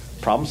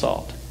 Problem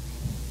solved.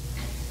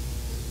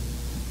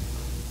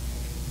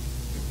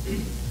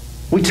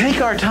 We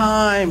take our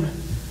time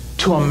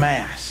to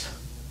amass.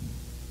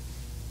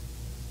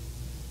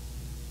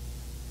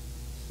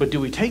 But do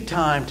we take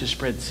time to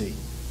spread seed?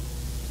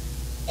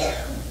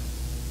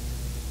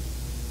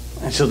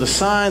 And so the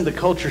sign the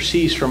culture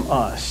sees from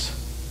us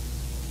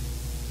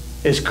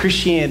is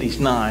Christianity's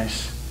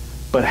nice,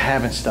 but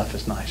having stuff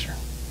is nicer.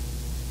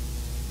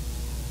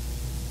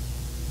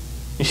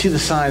 You see the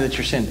sign that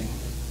you're sending?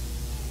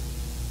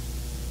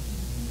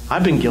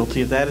 I've been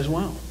guilty of that as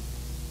well.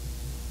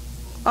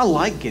 I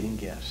like getting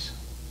gifts.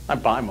 I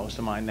buy most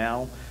of mine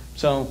now.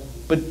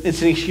 But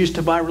it's an excuse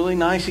to buy really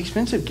nice,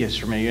 expensive gifts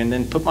for me and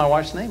then put my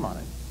wife's name on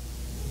it.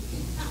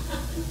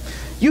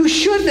 You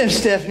shouldn't have,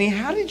 Stephanie.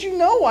 How did you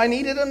know I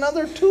needed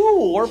another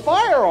tool or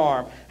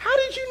firearm? How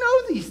did you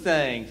know these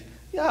things?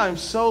 Yeah, I'm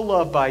so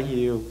loved by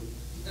you.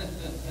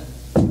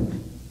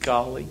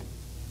 Golly.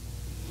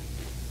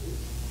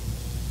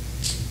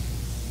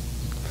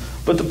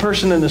 But the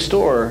person in the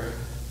store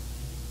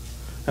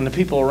and the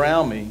people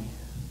around me,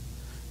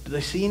 do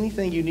they see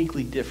anything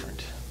uniquely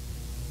different?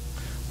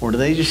 Or do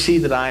they just see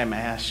that I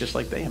amass just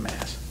like they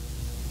amass?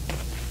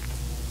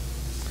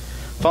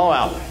 Follow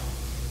out,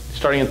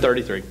 starting in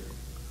 33.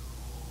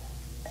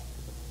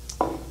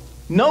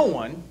 No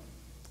one,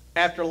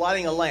 after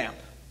lighting a lamp,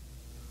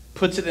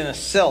 puts it in a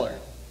cellar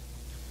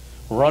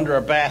or under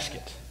a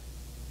basket,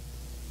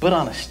 but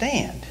on a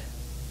stand,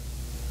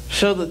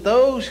 so that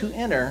those who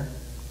enter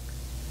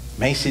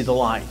may see the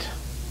light.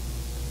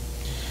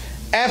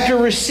 After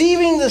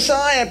receiving the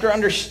sign, after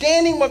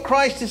understanding what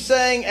Christ is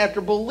saying,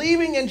 after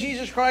believing in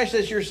Jesus Christ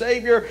as your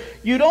Savior,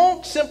 you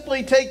don't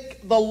simply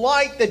take the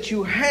light that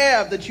you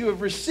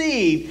have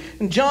received.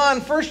 And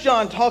 1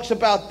 John talks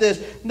about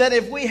this, that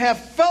if we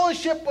have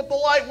fellowship with the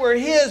light, we're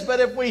His,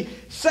 but if we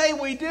say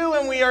we do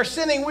and we are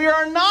sinning, we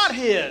are not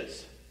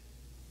His.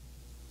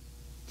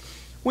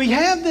 We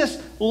have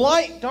this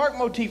light-dark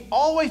motif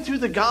all the way through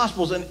the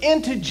Gospels and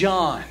into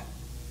John.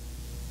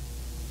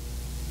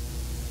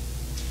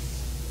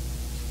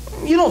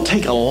 You don't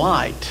take a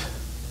light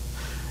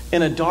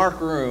in a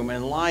dark room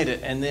and light it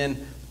and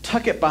then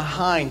tuck it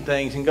behind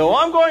things and go,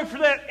 I'm going for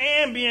that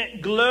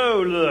ambient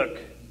glow look.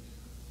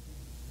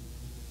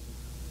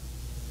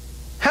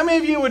 How many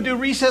of you would do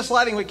recess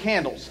lighting with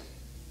candles?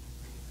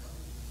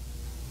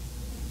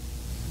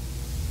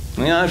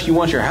 You know, if you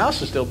want your house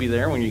to still be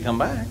there when you come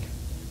back.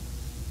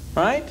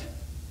 Right?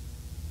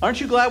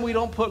 Aren't you glad we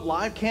don't put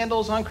live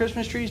candles on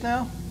Christmas trees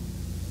now?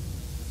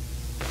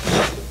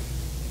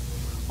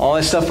 All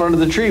that stuff under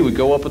the tree would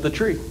go up with the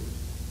tree.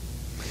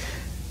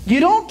 You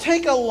don't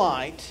take a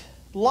light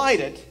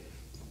it,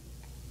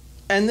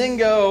 and then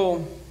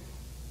go,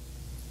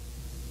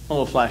 a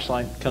little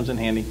flashlight comes in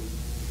handy.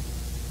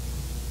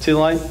 See the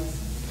light?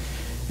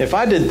 If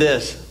I did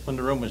this when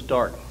the room was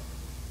dark,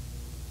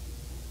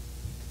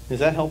 is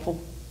that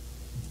helpful?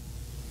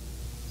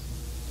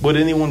 Would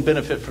anyone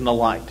benefit from the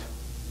light?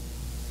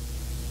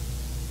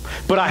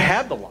 But I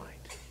have the light.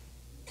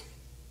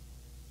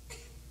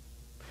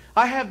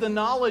 I have the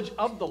knowledge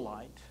of the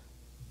light.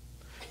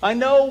 I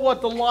know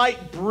what the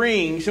light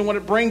brings and what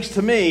it brings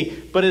to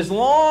me. But as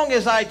long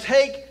as I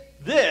take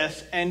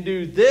this and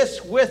do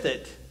this with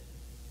it,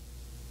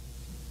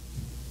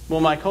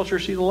 will my culture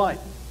see the light?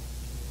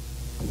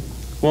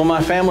 Will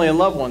my family and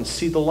loved ones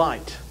see the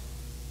light?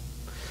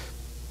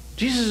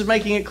 Jesus is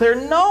making it clear,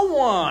 no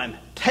one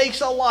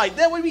takes a light.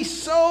 That would be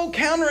so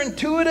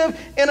counterintuitive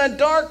in a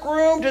dark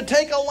room to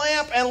take a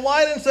lamp and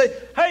light it and say,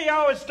 hey,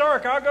 y'all, it's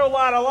dark. I'll go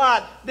light a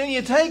light. Then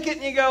you take it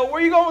and you go, where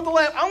are you going with the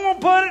lamp? I'm going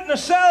to put it in the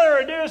cellar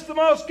and do us the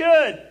most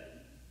good.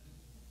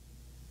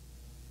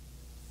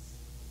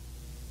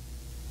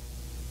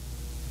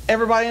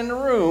 Everybody in the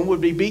room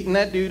would be beating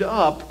that dude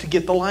up to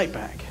get the light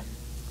back.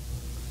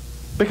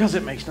 Because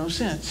it makes no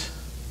sense.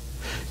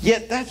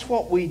 Yet that's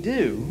what we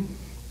do.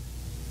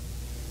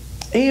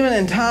 Even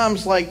in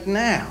times like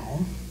now,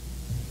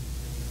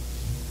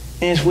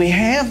 is we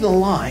have the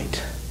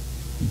light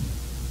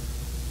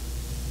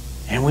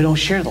and we don't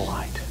share the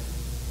light.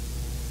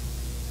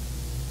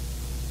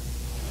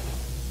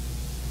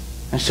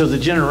 And so the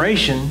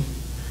generation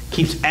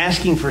keeps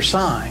asking for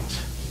signs,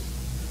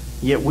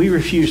 yet we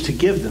refuse to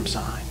give them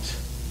signs.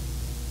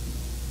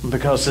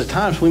 Because at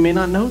times we may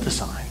not know the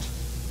signs.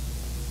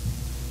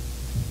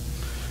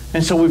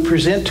 And so we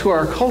present to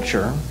our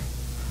culture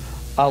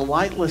a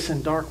lightless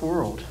and dark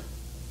world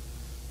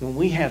when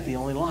we have the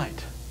only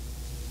light.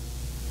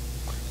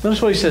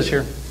 Notice what he says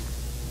here.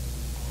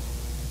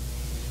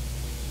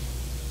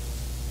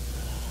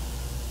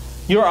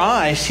 Your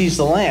eye sees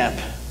the lamp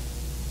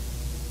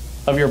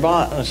of your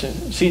body.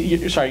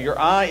 Your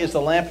eye is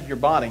the lamp of your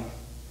body.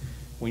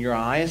 When your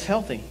eye is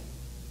healthy,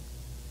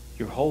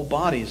 your whole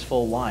body is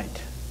full of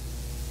light.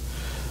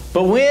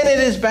 But when it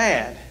is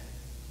bad,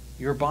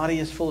 your body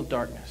is full of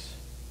darkness.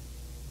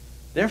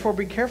 Therefore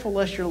be careful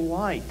lest your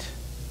light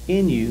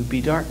in you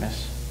be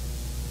darkness.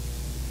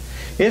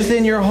 If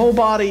then your whole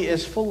body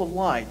is full of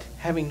light,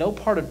 having no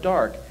part of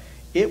dark,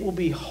 it will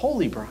be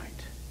wholly bright,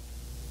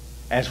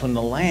 as when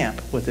the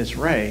lamp with its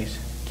rays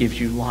gives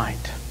you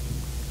light.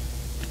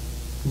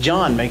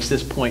 John makes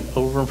this point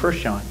over in 1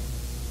 John.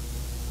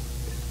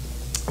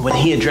 When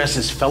he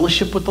addresses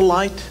fellowship with the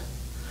light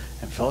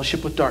and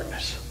fellowship with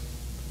darkness.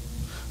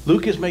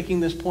 Luke is making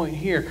this point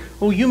here.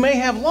 Well, you may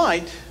have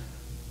light,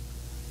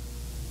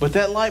 but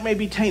that light may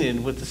be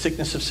tainted with the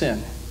sickness of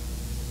sin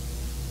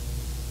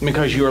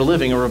because you are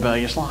living a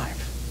rebellious life.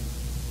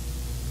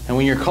 And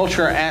when your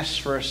culture asks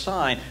for a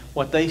sign,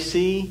 what they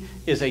see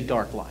is a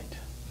dark light.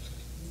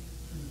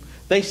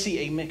 They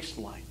see a mixed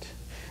light.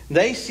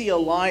 They see a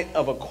light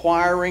of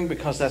acquiring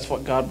because that's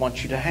what God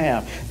wants you to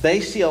have.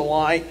 They see a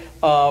light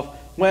of,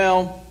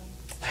 well,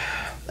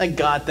 that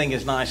God thing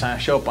is nice. I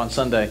show up on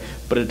Sunday,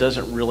 but it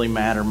doesn't really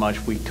matter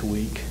much week to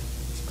week.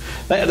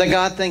 The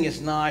God thing is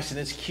nice and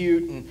it's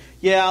cute, and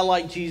yeah, I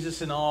like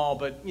Jesus and all,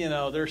 but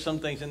there's some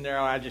things in there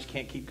I just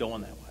can't keep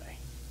going that way.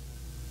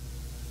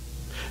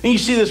 And you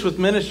see this with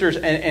ministers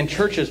and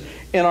churches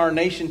in our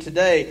nation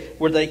today,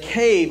 where they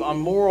cave on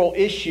moral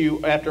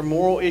issue after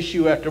moral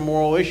issue after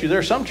moral issue. There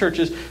are some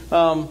churches.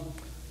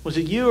 Was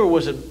it you or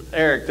was it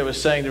Eric that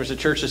was saying there was a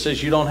church that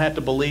says you don't have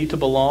to believe to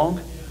belong?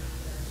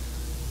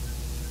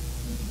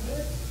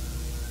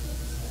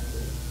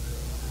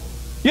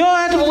 You don't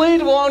have to believe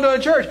to belong to a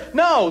church.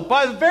 No,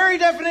 by the very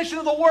definition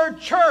of the word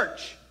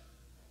church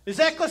is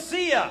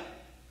ecclesia,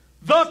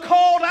 the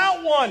called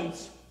out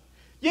ones.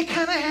 You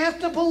kind of have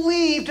to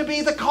believe to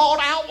be the called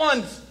out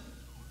ones.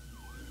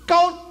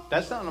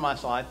 That's not on my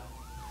slide.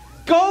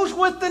 Goes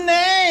with the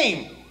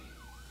name.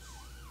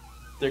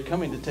 They're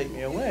coming to take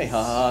me away.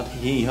 Ha ha,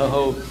 hee ho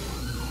ho.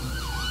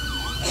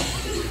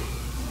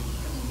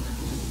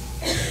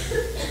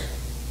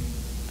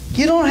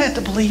 You don't have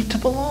to believe to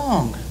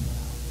belong.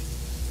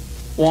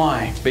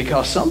 Why?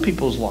 Because some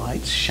people's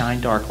lights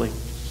shine darkly.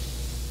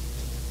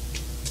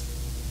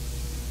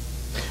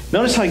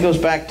 Notice how he goes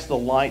back to the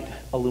light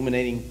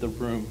illuminating the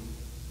room.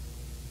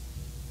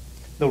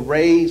 The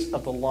rays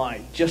of the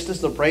light. Just as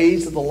the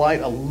rays of the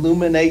light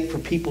illuminate for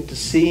people to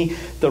see,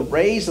 the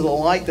rays of the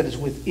light that is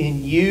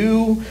within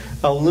you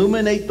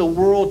illuminate the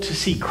world to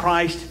see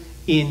Christ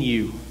in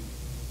you.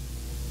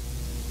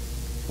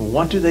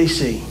 What do they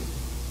see?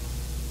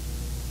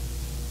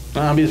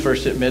 I'll be the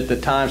first to admit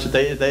that times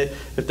that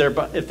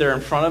if they're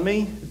in front of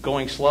me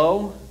going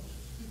slow,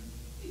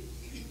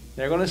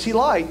 they're going to see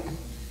light,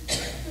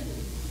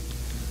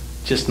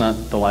 just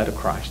not the light of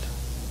Christ.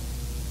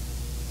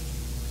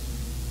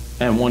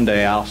 And one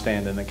day I'll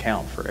stand and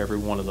account for every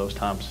one of those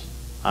times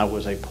I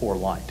was a poor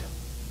light.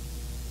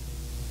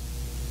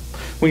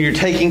 When you're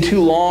taking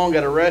too long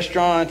at a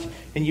restaurant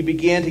and you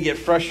begin to get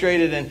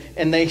frustrated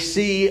and they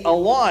see a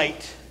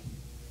light,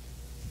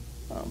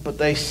 but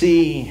they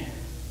see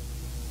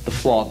the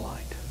flawed light.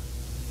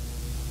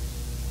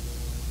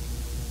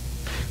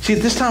 See,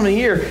 at this time of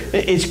year,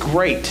 it's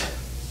great.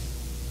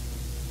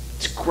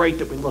 It's great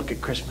that we look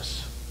at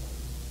Christmas.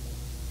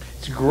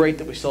 It's great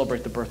that we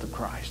celebrate the birth of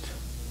Christ.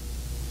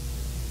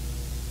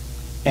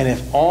 And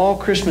if all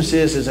Christmas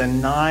is a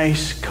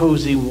nice,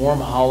 cozy,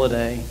 warm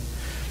holiday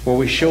where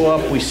we show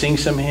up, we sing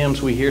some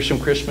hymns, we hear some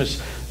Christmas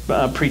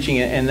preaching,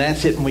 and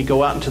that's it, and we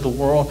go out into the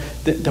world,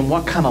 then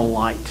what kind of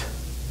light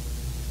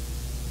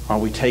are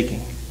we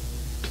taking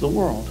to the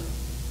world?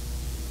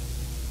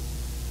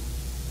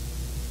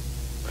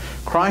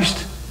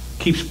 Christ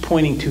keeps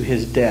pointing to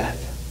his death,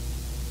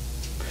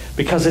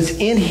 because it's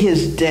in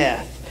his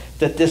death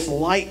that this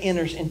light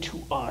enters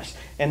into us,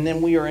 and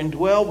then we are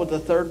indwelled with the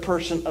third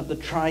person of the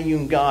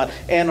triune God.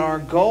 And our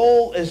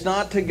goal is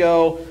not to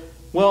go,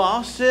 well,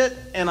 I'll sit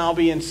and I'll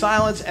be in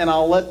silence and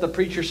I'll let the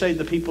preacher save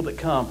the people that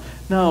come.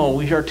 No,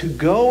 we are to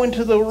go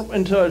into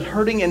a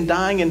hurting and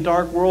dying and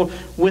dark world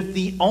with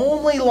the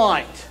only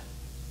light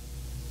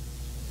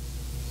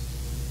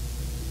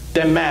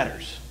that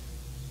matters.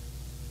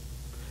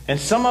 And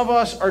some of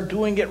us are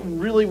doing it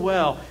really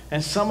well,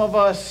 and some of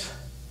us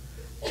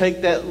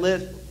take that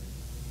lit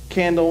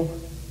candle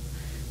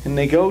and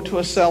they go to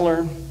a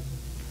cellar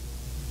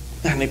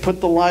and they put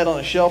the light on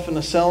a shelf in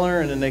the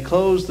cellar, and then they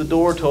close the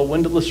door to a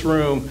windowless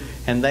room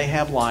and they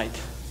have light.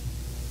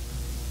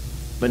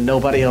 But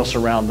nobody else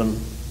around them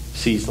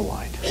sees the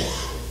light.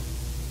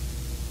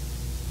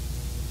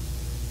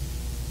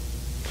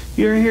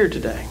 You're here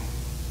today.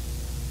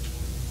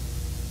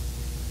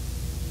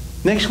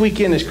 Next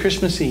weekend is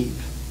Christmas Eve.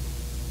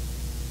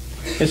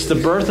 It's the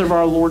birth of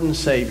our Lord and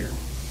Savior.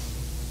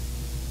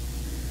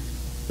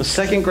 The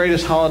second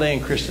greatest holiday in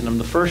Christendom.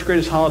 The first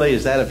greatest holiday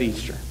is that of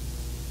Easter.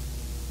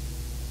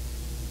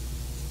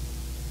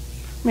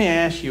 Let me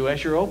ask you,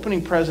 as you're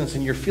opening presents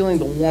and you're feeling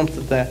the warmth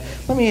of that,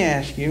 let me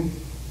ask you,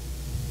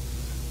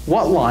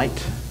 what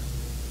light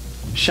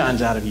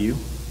shines out of you?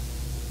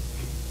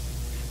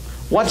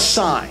 What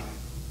sign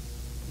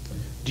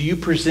do you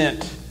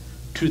present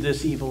to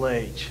this evil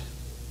age?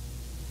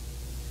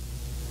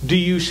 Do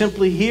you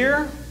simply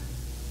hear?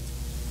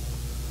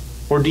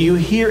 Or do you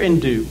hear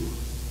and do?